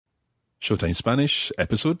Showtime Spanish,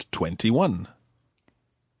 episode 21.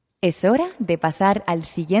 Es hora de pasar al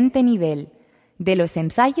siguiente nivel, de los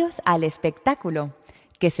ensayos al espectáculo.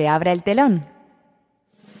 Que se abra el telón.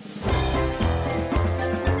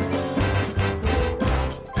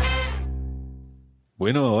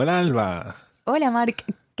 Bueno, hola Alba. Hola Mark,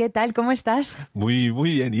 ¿qué tal? ¿Cómo estás? Muy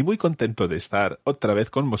bien y muy contento de estar otra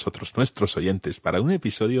vez con vosotros, nuestros oyentes, para un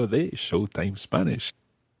episodio de Showtime Spanish.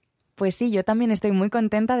 Pues sí, yo también estoy muy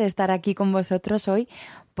contenta de estar aquí con vosotros hoy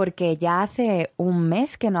porque ya hace un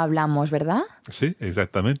mes que no hablamos, ¿verdad? Sí,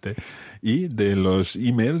 exactamente. Y de los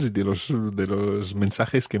emails, de los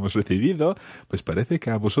mensajes que hemos recibido, pues parece que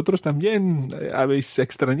a vosotros también habéis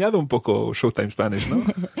extrañado un poco Showtime Spanish, ¿no?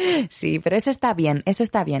 Sí, pero eso está bien, eso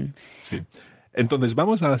está bien. Sí. Entonces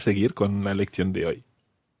vamos a seguir con la lección de hoy.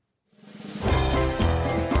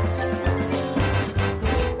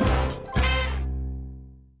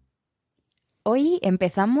 Hoy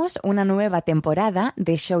empezamos una nueva temporada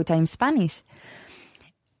de Showtime Spanish.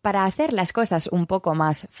 Para hacer las cosas un poco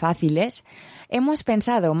más fáciles, hemos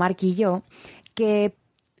pensado, Mark y yo, que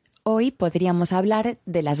hoy podríamos hablar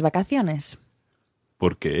de las vacaciones.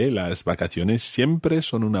 Porque las vacaciones siempre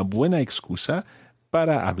son una buena excusa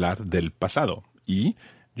para hablar del pasado. Y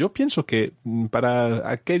yo pienso que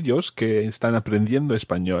para aquellos que están aprendiendo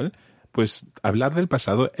español, pues hablar del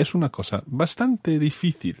pasado es una cosa bastante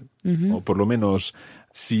difícil. O por lo menos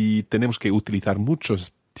si tenemos que utilizar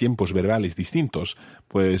muchos tiempos verbales distintos,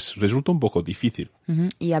 pues resulta un poco difícil.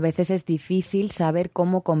 Y a veces es difícil saber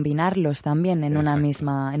cómo combinarlos también en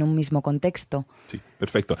en un mismo contexto. Sí,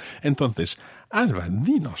 perfecto. Entonces, Alba,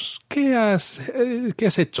 dinos, ¿qué has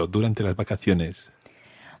hecho durante las vacaciones?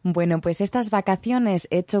 Bueno, pues estas vacaciones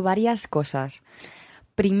he hecho varias cosas.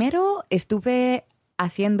 Primero estuve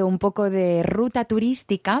haciendo un poco de ruta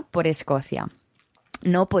turística por Escocia.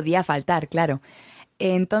 No podía faltar, claro.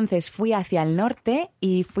 Entonces fui hacia el norte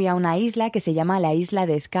y fui a una isla que se llama la isla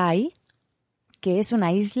de Skye, que es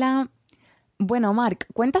una isla... Bueno, Mark,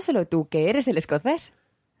 cuéntaselo tú, que eres el escocés.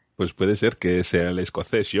 Pues puede ser que sea el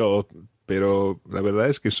escocés yo, pero la verdad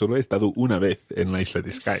es que solo he estado una vez en la isla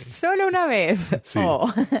de Skye. ¿Solo una vez? Sí.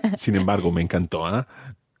 Oh. Sin embargo, me encantó, ¿eh?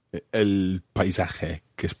 El paisaje,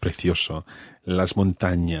 que es precioso, las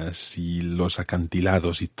montañas y los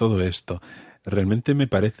acantilados y todo esto, realmente me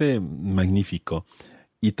parece magnífico.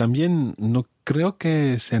 Y también no creo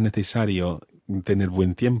que sea necesario tener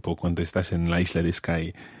buen tiempo cuando estás en la isla de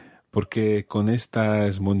Skye, porque con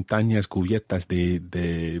estas montañas cubiertas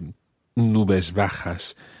de nubes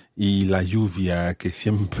bajas y la lluvia que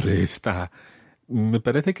siempre está, me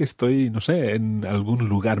parece que estoy, no sé, en algún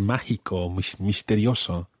lugar mágico,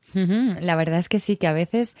 misterioso. La verdad es que sí, que a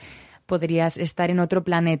veces podrías estar en otro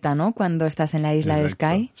planeta, ¿no? Cuando estás en la isla de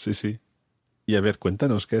Skye. Sí, sí. Y a ver,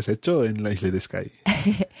 cuéntanos, ¿qué has hecho en la isla de Skye?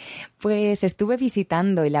 Pues estuve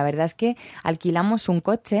visitando y la verdad es que alquilamos un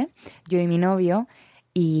coche, yo y mi novio,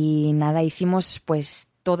 y nada, hicimos pues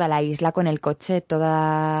toda la isla con el coche,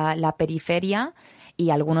 toda la periferia y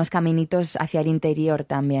algunos caminitos hacia el interior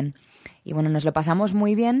también. Y bueno, nos lo pasamos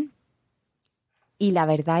muy bien. Y la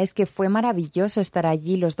verdad es que fue maravilloso estar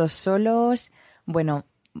allí los dos solos. Bueno,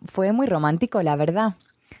 fue muy romántico, la verdad.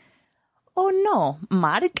 ¿Oh, no,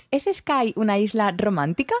 Mark? ¿Es Skye una isla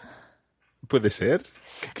romántica? ¿Puede ser?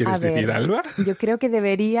 ¿Qué quieres decir, Alba? Yo creo que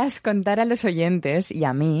deberías contar a los oyentes y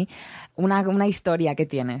a mí una historia que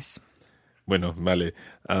tienes. Bueno, vale.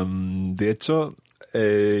 De hecho,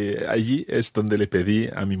 allí es donde le pedí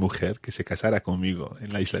a mi mujer que se casara conmigo, en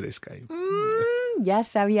la isla de Skye. Ya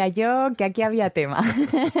sabía yo que aquí había tema.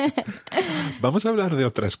 Vamos a hablar de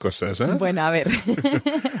otras cosas, ¿eh? Bueno, a ver.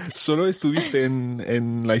 ¿Solo estuviste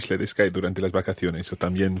en la isla de Skye durante las vacaciones o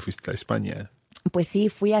también fuiste a España? Pues sí,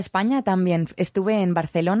 fui a España también. Estuve en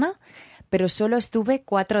Barcelona, pero solo estuve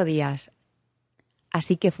 4 días.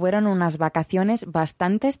 Así que fueron unas vacaciones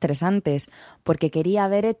bastante estresantes, porque quería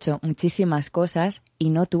haber hecho muchísimas cosas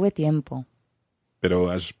y no tuve tiempo.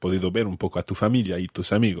 Pero has podido ver un poco a tu familia y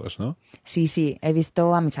tus amigos, ¿no? Sí, he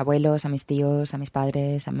visto a mis abuelos, a mis tíos, a mis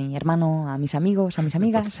padres, a mi hermano, a mis amigos, a mis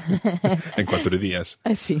amigas. En 4 días.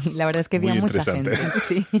 Sí, la verdad es que vi a mucha gente.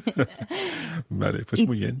 Sí. Vale, pues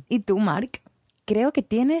muy bien. ¿Y tú, Mark? Creo que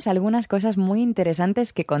tienes algunas cosas muy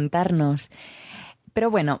interesantes que contarnos.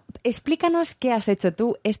 Pero bueno, explícanos qué has hecho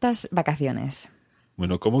tú estas vacaciones.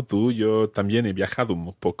 Bueno, como tú, yo también he viajado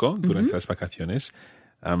un poco durante las vacaciones.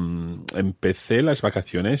 Empecé las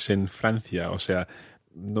vacaciones en Francia, o sea,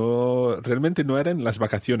 realmente no eran las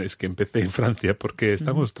vacaciones que empecé en Francia porque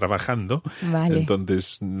estamos trabajando. Vale.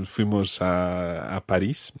 Entonces fuimos a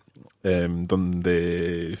París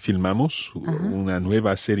donde filmamos una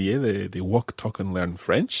nueva serie de Walk, Talk and Learn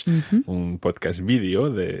French, un podcast vídeo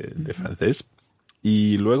de francés.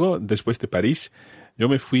 Y luego, después de París, yo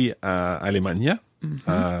me fui a Alemania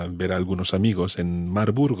a ver a algunos amigos en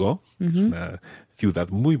Marburgo, es una ciudad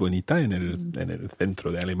muy bonita en el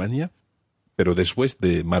centro de Alemania. Pero después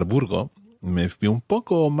de Marburgo me fui un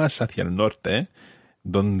poco más hacia el norte,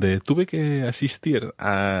 donde tuve que asistir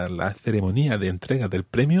a la ceremonia de entrega del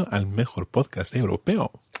premio al mejor podcast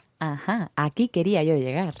europeo. Ajá, aquí quería yo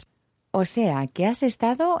llegar. O sea, que has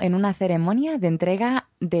estado en una ceremonia de entrega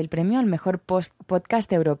del premio al mejor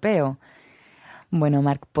podcast europeo. Bueno,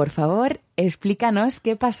 Marc, por favor, explícanos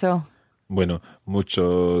qué pasó. Bueno,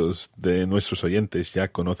 muchos de nuestros oyentes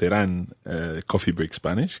ya conocerán Coffee Break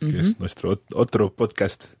Spanish, que es nuestro otro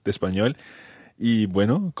podcast de español. Y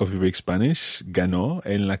bueno, Coffee Break Spanish ganó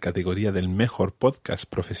en la categoría del mejor podcast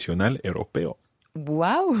profesional europeo.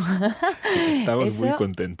 ¡Wow! Sí, estamos muy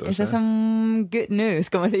contentos. Eso son good news,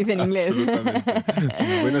 como se dice en inglés.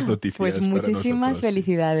 Absolutamente. Buenas noticias. Pues muchísimas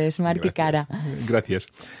felicidades, Marc y Cara. Gracias.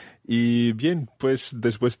 Y bien, pues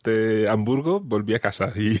después de Hamburgo volví a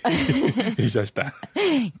casa y ya está.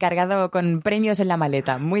 Cargado con premios en la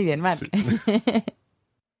maleta. Muy bien, Marc. Sí.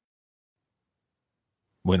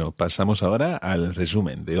 Bueno, pasamos ahora al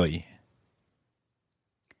resumen de hoy.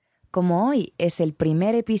 Como hoy es el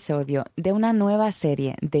primer episodio de una nueva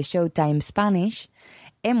serie de Showtime Spanish,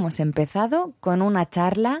 hemos empezado con una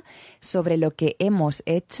charla sobre lo que hemos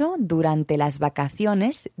hecho durante las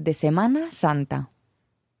vacaciones de Semana Santa.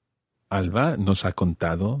 Alba nos ha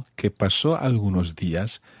contado que pasó algunos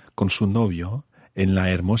días con su novio en la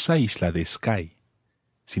hermosa isla de Skye.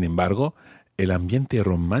 Sin embargo, el ambiente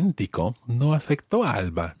romántico no afectó a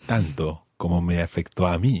Alba tanto como me afectó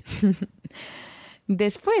a mí.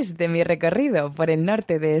 Después de mi recorrido por el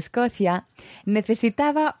norte de Escocia,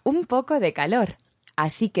 necesitaba un poco de calor,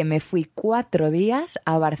 así que me fui 4 días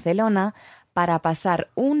a Barcelona para pasar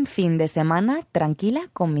un fin de semana tranquila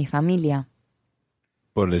con mi familia.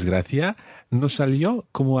 Por desgracia, no salió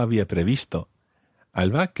como había previsto.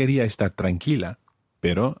 Alba quería estar tranquila,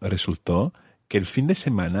 pero resultó que el fin de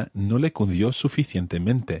semana no le cundió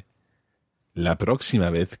suficientemente. La próxima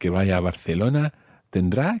vez que vaya a Barcelona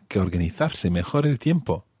tendrá que organizarse mejor el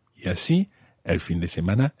tiempo y así el fin de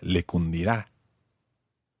semana le cundirá.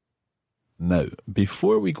 Now,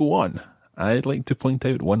 before we go on, I'd like to point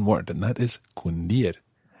out one word, and that is cundir.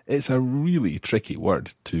 It's a really tricky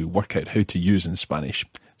word to work out how to use in Spanish.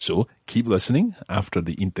 So keep listening after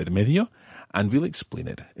the intermedio and we'll explain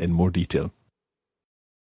it in more detail.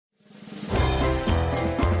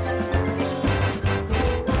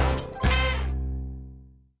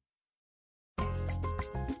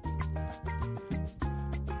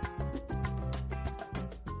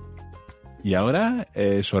 Y ahora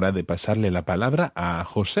es hora de pasarle la palabra a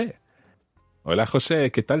José. Hola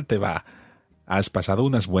José, ¿qué tal te va? ¿Has pasado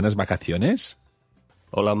unas buenas vacaciones?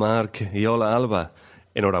 Hola Marc y hola Alba.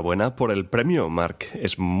 Enhorabuena por el premio, Marc.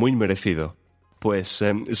 Es muy merecido. Pues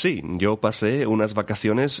sí, yo pasé unas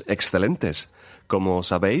vacaciones excelentes. Como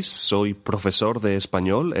sabéis, soy profesor de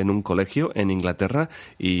español en un colegio en Inglaterra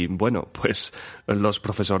y, bueno, pues los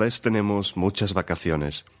profesores tenemos muchas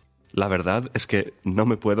vacaciones. La verdad es que no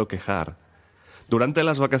me puedo quejar. Durante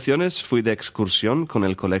las vacaciones fui de excursión con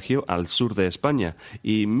el colegio al sur de España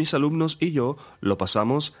y mis alumnos y yo lo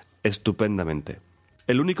pasamos estupendamente.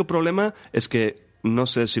 El único problema es que, no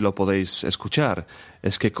sé si lo podéis escuchar,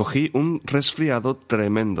 es que cogí un resfriado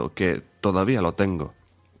tremendo que todavía lo tengo.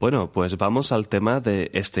 Bueno, pues vamos al tema de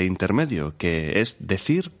este intermedio, que es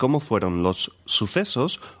decir cómo fueron los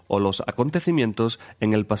sucesos o los acontecimientos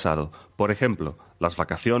en el pasado. Por ejemplo, las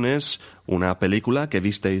vacaciones, una película que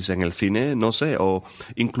visteis en el cine, no sé, o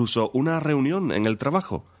incluso una reunión en el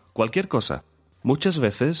trabajo, cualquier cosa. Muchas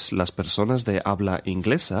veces las personas de habla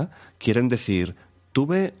inglesa quieren decir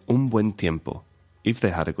tuve un buen tiempo, if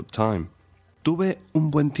they had a good time. Tuve un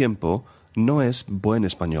buen tiempo no es buen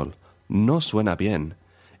español, no suena bien.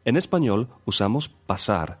 En español usamos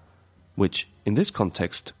pasar, which in this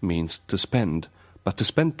context means to spend, but to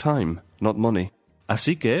spend time, not money.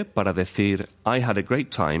 Así que, para decir I had a great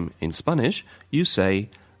time in Spanish, you say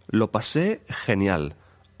lo pasé genial,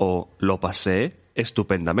 o lo pasé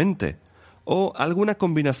estupendamente, o alguna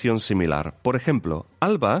combinación similar. Por ejemplo,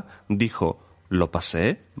 Alba dijo lo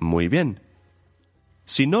pasé muy bien.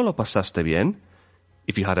 Si no lo pasaste bien,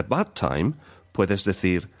 if you had a bad time, puedes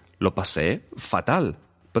decir lo pasé fatal.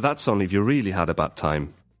 But that's only if you really had a bad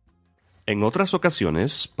time. En otras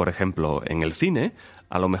ocasiones, por ejemplo, en el cine,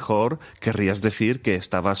 a lo mejor querrías decir que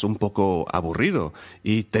estabas un poco aburrido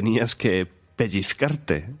y tenías que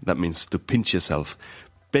pellizcarte. That means to pinch yourself.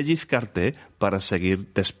 pellizcarte para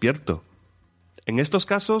seguir despierto. En estos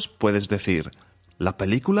casos puedes decir, la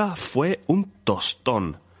película fue un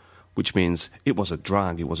tostón, which means it was a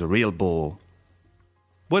drag, it was a real bore.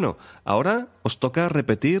 Bueno, ahora os toca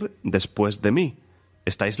repetir después de mí.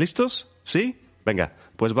 ¿Estáis listos? ¿Sí? Venga,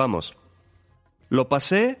 pues vamos. Lo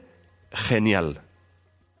pasé genial.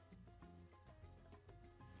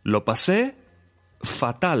 Lo pasé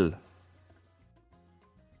fatal.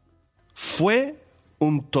 Fue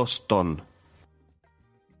un tostón.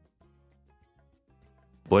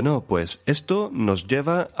 Bueno, pues esto nos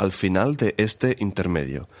lleva al final de este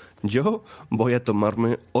intermedio. Yo voy a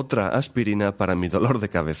tomarme otra aspirina para mi dolor de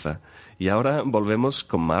cabeza. Y ahora volvemos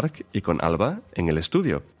con Mark y con Alba en el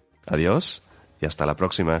estudio. Adiós y hasta la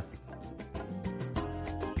próxima.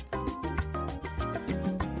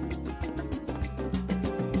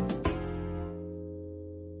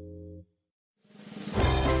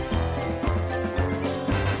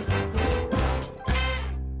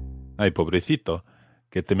 Ay, pobrecito,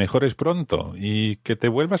 que te mejores pronto y que te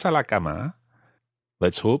vuelvas a la cama.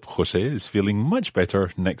 Let's hope José is feeling much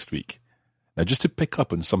better next week. Now, just to pick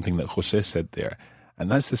up on something that José said there, and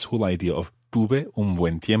that's this whole idea of tuve un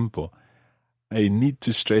buen tiempo. I need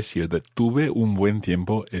to stress here that tuve un buen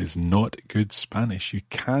tiempo is not good Spanish. You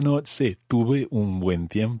cannot say tuve un buen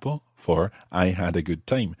tiempo for I had a good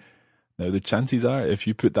time. Now, the chances are, if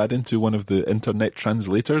you put that into one of the internet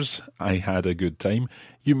translators, I had a good time,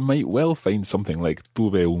 you might well find something like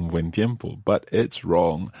tuve un buen tiempo, but it's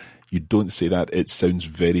wrong. You don't say that. It sounds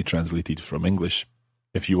very translated from English.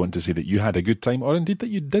 If you want to say that you had a good time, or indeed that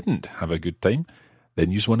you didn't have a good time,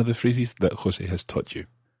 then use one of the phrases that Jose has taught you.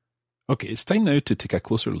 Okay, it's time now to take a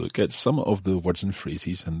closer look at some of the words and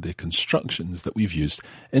phrases and the constructions that we've used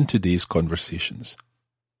in today's conversations.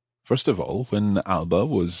 First of all, when Alba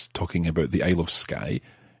was talking about the Isle of Skye,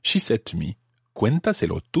 she said to me,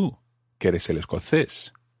 "Cuéntaselo tú, que eres el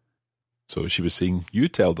escocés." So she was saying, you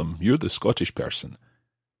tell them, you're the Scottish person.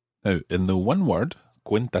 Now, in the one word,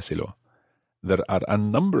 cuéntaselo, there are a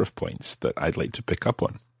number of points that I'd like to pick up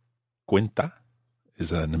on. Cuenta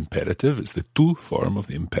is an imperative. It's the tú form of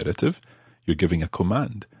the imperative. You're giving a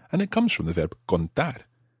command, and it comes from the verb contar.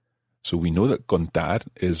 So we know that contar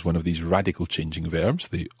is one of these radical changing verbs.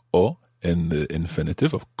 The o in the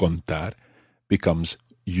infinitive of contar becomes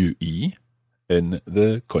ue in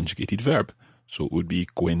the conjugated verb. So it would be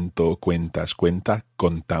cuento, cuentas, cuenta,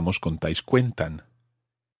 contamos, contáis, cuentan.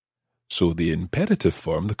 So the imperative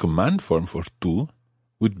form, the command form for tú,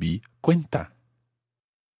 would be cuenta.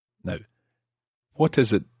 Now, what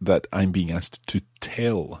is it that I'm being asked to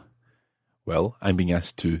tell? Well, I'm being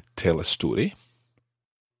asked to tell a story,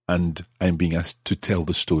 and I'm being asked to tell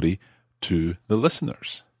the story to the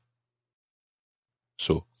listeners.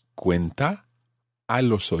 So, cuenta a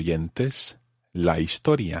los oyentes la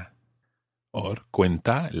historia, or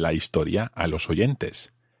cuenta la historia a los oyentes.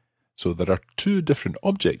 So there are two different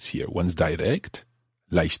objects here. One's direct,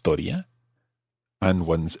 la historia, and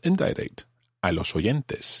one's indirect, a los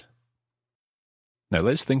oyentes. Now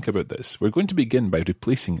let's think about this. We're going to begin by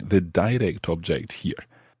replacing the direct object here.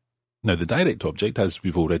 Now the direct object, as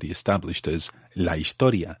we've already established, is la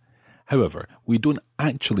historia. However, we don't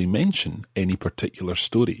actually mention any particular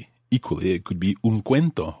story. Equally, it could be un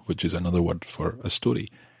cuento, which is another word for a story.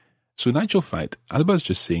 So in actual fact, Alba's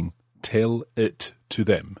just saying, tell it to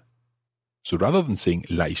them. So rather than saying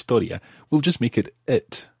la historia, we'll just make it,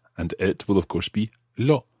 and it will of course be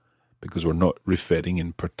lo, because we're not referring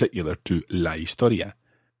in particular to la historia.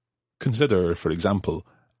 Consider, for example,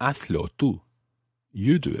 hazlo tú,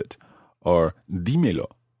 you do it, or dímelo,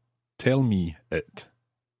 tell me it.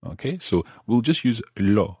 Okay, so we'll just use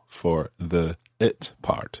lo for the it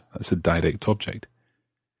part. That's a direct object.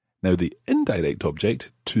 Now the indirect object,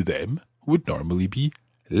 to them, would normally be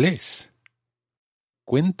les.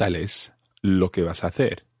 Cuéntales lo que vas a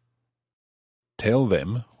hacer. Tell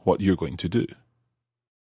them what you're going to do.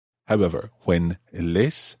 However, when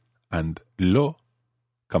les and lo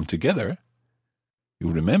come together,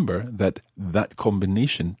 you'll remember that that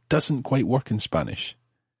combination doesn't quite work in Spanish.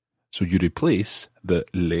 So you replace the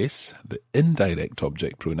les, the indirect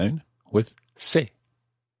object pronoun, with se.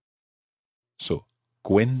 So,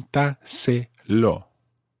 cuéntaselo.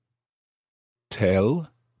 Tell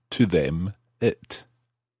to them it.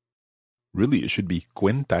 Really, it should be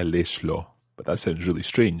cuéntaleslo, but that sounds really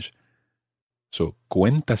strange. So,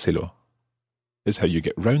 cuéntaselo is how you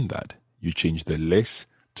get round that. You change the les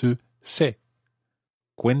to se.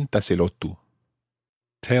 Cuéntaselo tú.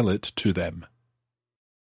 Tell it to them.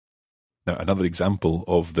 Now, another example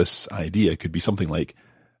of this idea could be something like,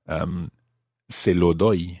 se lo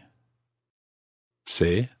doy.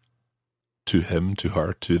 Se, to him, to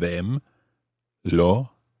her, to them. Lo,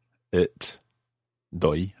 it,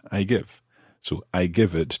 doy, I give. So I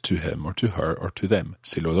give it to him or to her or to them.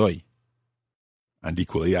 Se lo doy. And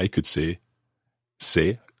equally, I could say,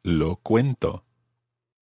 se lo cuento.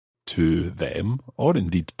 To them, or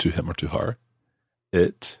indeed to him or to her,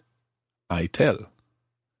 it, I tell.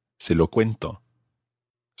 Se lo cuento.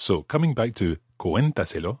 So, coming back to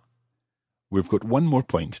cuéntaselo, we've got one more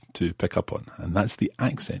point to pick up on, and that's the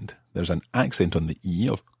accent. There's an accent on the E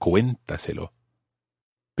of cuéntaselo.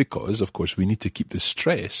 Because, of course, we need to keep the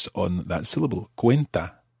stress on that syllable,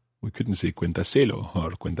 cuenta. We couldn't say cuéntaselo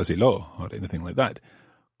or cuéntaselo or anything like that.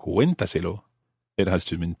 Cuéntaselo, it has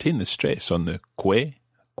to maintain the stress on the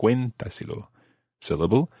cuéntaselo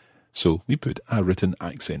syllable, so we put a written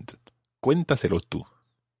accent. Cuéntaselo tú.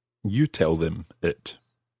 You tell them it.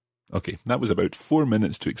 Okay, that was about 4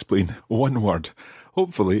 minutes to explain one word.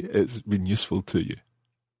 Hopefully it's been useful to you.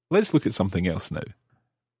 Let's look at something else now.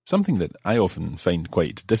 Something that I often find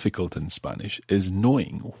quite difficult in Spanish is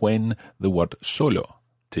knowing when the word solo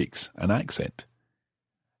takes an accent.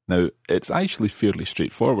 Now, it's actually fairly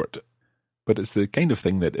straightforward, but it's the kind of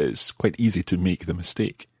thing that is quite easy to make the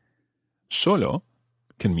mistake. Solo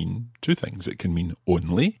can mean two things. It can mean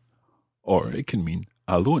only, or it can mean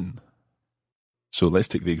alone. So let's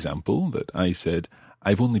take the example that I said,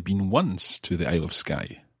 I've only been once to the Isle of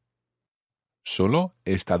Skye. Solo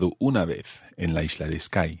he estado una vez en la isla de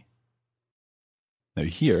Skye. Now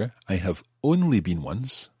here, I have only been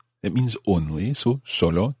once. It means only, so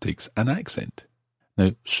solo takes an accent.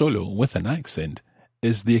 Now, solo with an accent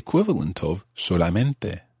is the equivalent of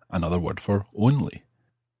solamente, another word for only.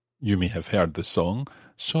 You may have heard the song,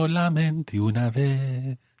 Solamente una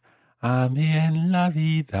vez, amé en la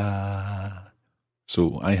vida.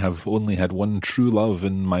 So I have only had one true love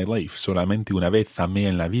in my life, solamente una vez amé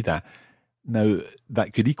en la vida. Now,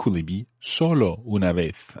 that could equally be solo una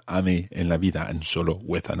vez amé en la vida, and solo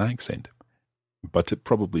with an accent. But it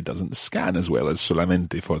probably doesn't scan as well as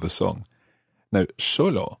solamente for the song. Now,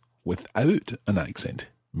 solo without an accent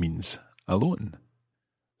means alone.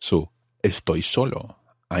 So, estoy solo.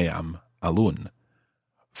 I am alone.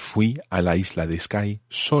 Fui a la isla de Skye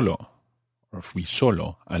solo. Or fui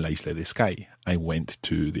solo a la isla de Skye. I went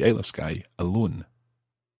to the Isle of Skye alone.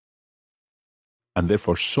 And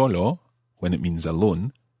therefore solo, when it means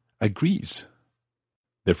alone, agrees.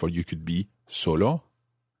 Therefore you could be solo,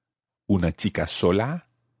 una chica sola,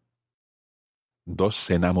 dos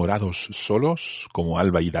enamorados solos, como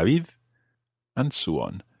Alba y David, and so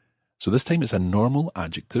on. So this time it's a normal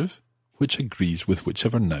adjective which agrees with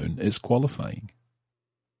whichever noun is qualifying.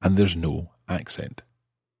 And there's no accent.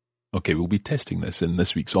 Okay, we'll be testing this in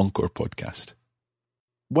this week's Encore podcast.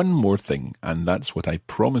 One more thing, and that's what I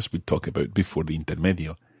promised we'd talk about before the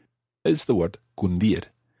intermedio, is the word cundir.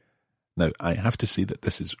 Now, I have to say that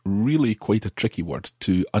this is really quite a tricky word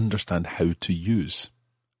to understand how to use.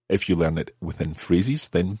 If you learn it within phrases,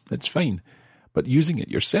 then it's fine. But using it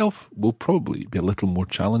yourself will probably be a little more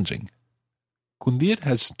challenging. Cundir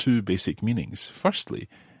has two basic meanings. Firstly,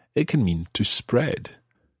 it can mean to spread.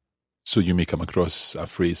 So you may come across a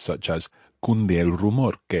phrase such as cunde el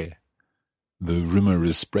rumor que. The rumour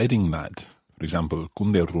is spreading that. For example,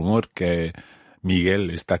 cunde el rumor que Miguel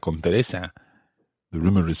está con Teresa. The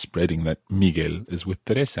rumour is spreading that Miguel is with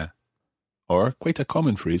Teresa. Or, quite a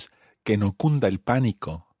common phrase, que no cunda el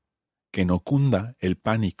pánico. Que no cunda el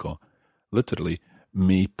pánico. Literally,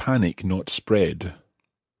 may panic not spread.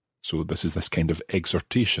 So this is this kind of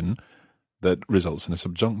exhortation that results in a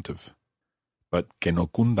subjunctive. But que no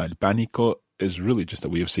cunda el pánico is really just a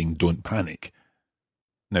way of saying don't panic.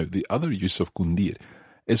 Now, the other use of cundir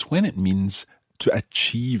is when it means to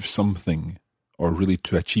achieve something, or really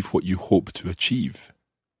to achieve what you hope to achieve.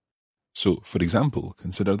 So, for example,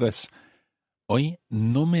 consider this. Hoy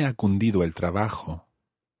no me ha cundido el trabajo.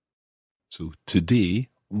 So, today,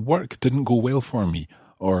 work didn't go well for me,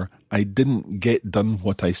 or I didn't get done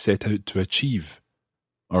what I set out to achieve,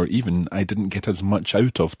 or even I didn't get as much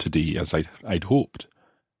out of today as I'd hoped.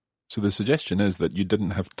 So the suggestion is that you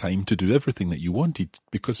didn't have time to do everything that you wanted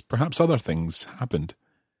because perhaps other things happened.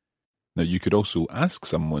 Now, you could also ask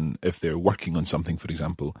someone if they're working on something, for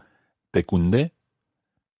example, ¿te cunde?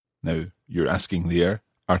 Now, you're asking there,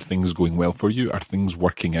 are things going well for you? Are things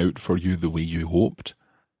working out for you the way you hoped?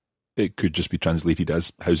 It could just be translated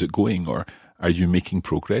as, how's it going? Or, are you making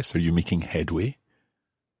progress? Are you making headway?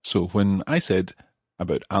 So when I said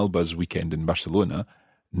about Alba's weekend in Barcelona,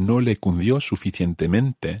 no le cundió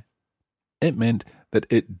suficientemente, it meant that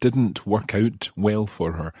it didn't work out well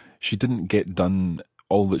for her. She didn't get done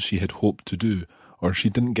all that she had hoped to do, or she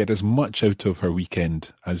didn't get as much out of her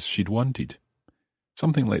weekend as she'd wanted.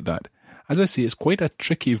 Something like that. As I say, it's quite a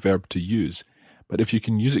tricky verb to use, but if you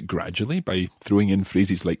can use it gradually by throwing in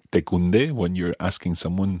phrases like te cunde when you're asking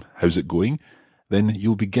someone how's it going, then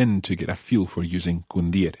you'll begin to get a feel for using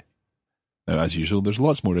cundir. Now, as usual, there's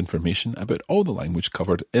lots more information about all the language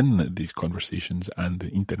covered in these conversations and the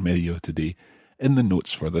intermedio today in the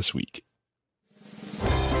notes for this week.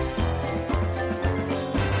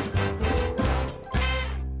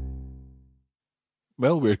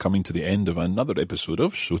 Well, we're coming to the end of another episode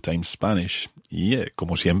of Showtime Spanish. Y,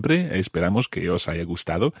 como siempre, esperamos que os haya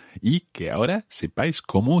gustado y que ahora sepáis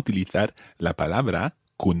cómo utilizar la palabra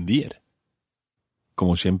cundir.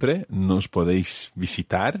 Como siempre, nos podéis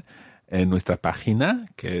visitar en nuestra página,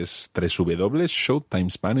 que es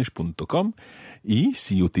www.showtimespanish.com, y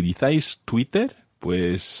si utilizáis Twitter,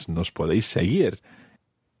 pues nos podéis seguir.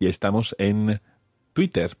 Y estamos en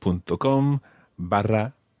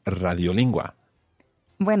twitter.com/radiolingua.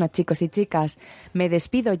 Bueno, chicos y chicas, me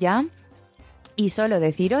despido ya y solo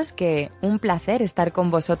deciros que un placer estar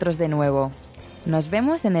con vosotros de nuevo. Nos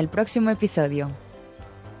vemos en el próximo episodio.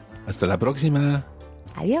 Hasta la próxima.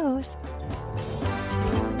 Adiós.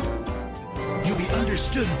 You'll be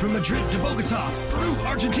understood from Madrid to Bogotá, Peru,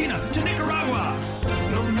 Argentina to Nicaragua.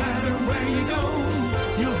 No matter where you go,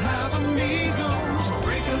 you'll have amigos.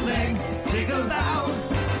 Break a leg, take a bow.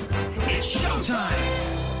 It's showtime.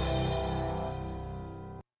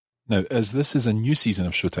 Now, as this is a new season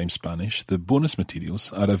of Showtime Spanish, the bonus materials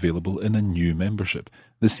are available in a new membership,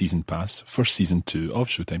 the Season Pass for Season 2 of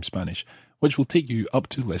Showtime Spanish, which will take you up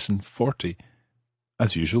to Lesson 40.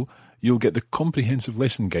 As usual, you'll get the comprehensive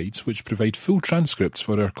lesson guides which provide full transcripts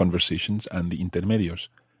for our conversations and the intermedios.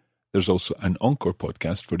 There's also an encore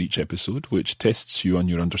podcast for each episode, which tests you on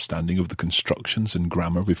your understanding of the constructions and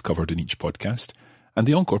grammar we've covered in each podcast, and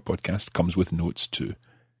the encore podcast comes with notes too.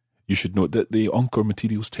 You should note that the encore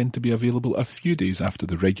materials tend to be available a few days after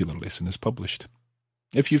the regular lesson is published.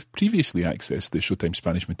 If you've previously accessed the Showtime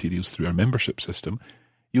Spanish materials through our membership system,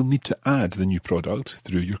 you'll need to add the new product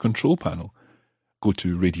through your control panel. Go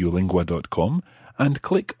to radiolingua.com and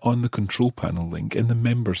click on the control panel link in the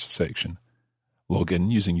members section. Log in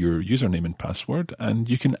using your username and password, and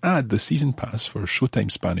you can add the season pass for Showtime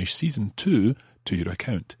Spanish Season 2 to your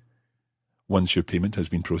account. Once your payment has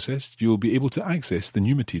been processed, you'll be able to access the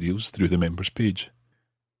new materials through the members page.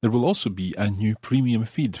 There will also be a new premium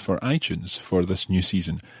feed for iTunes for this new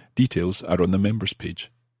season. Details are on the members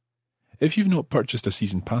page. If you've not purchased a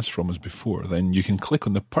season pass from us before, then you can click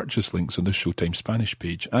on the purchase links on the Showtime Spanish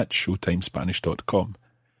page at showtimespanish.com.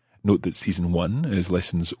 Note that Season 1 is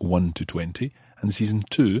lessons 1 to 20, and Season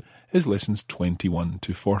 2 is lessons 21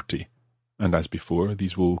 to 40. And as before,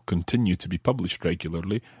 these will continue to be published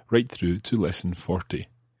regularly right through to Lesson 40.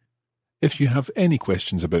 If you have any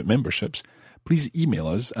questions about memberships, please email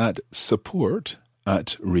us at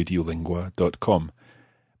support@radiolingua.com.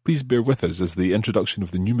 Please bear with us as the introduction of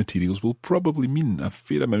the new materials will probably mean a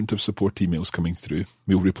fair amount of support emails coming through.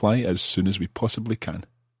 We'll reply as soon as we possibly can.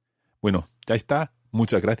 Bueno, ya está.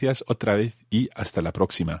 Muchas gracias otra vez y hasta la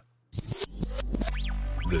próxima.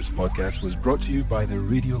 This podcast was brought to you by the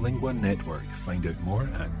Radiolingua Network. Find out more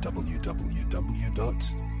at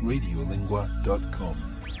www.radiolingua.com.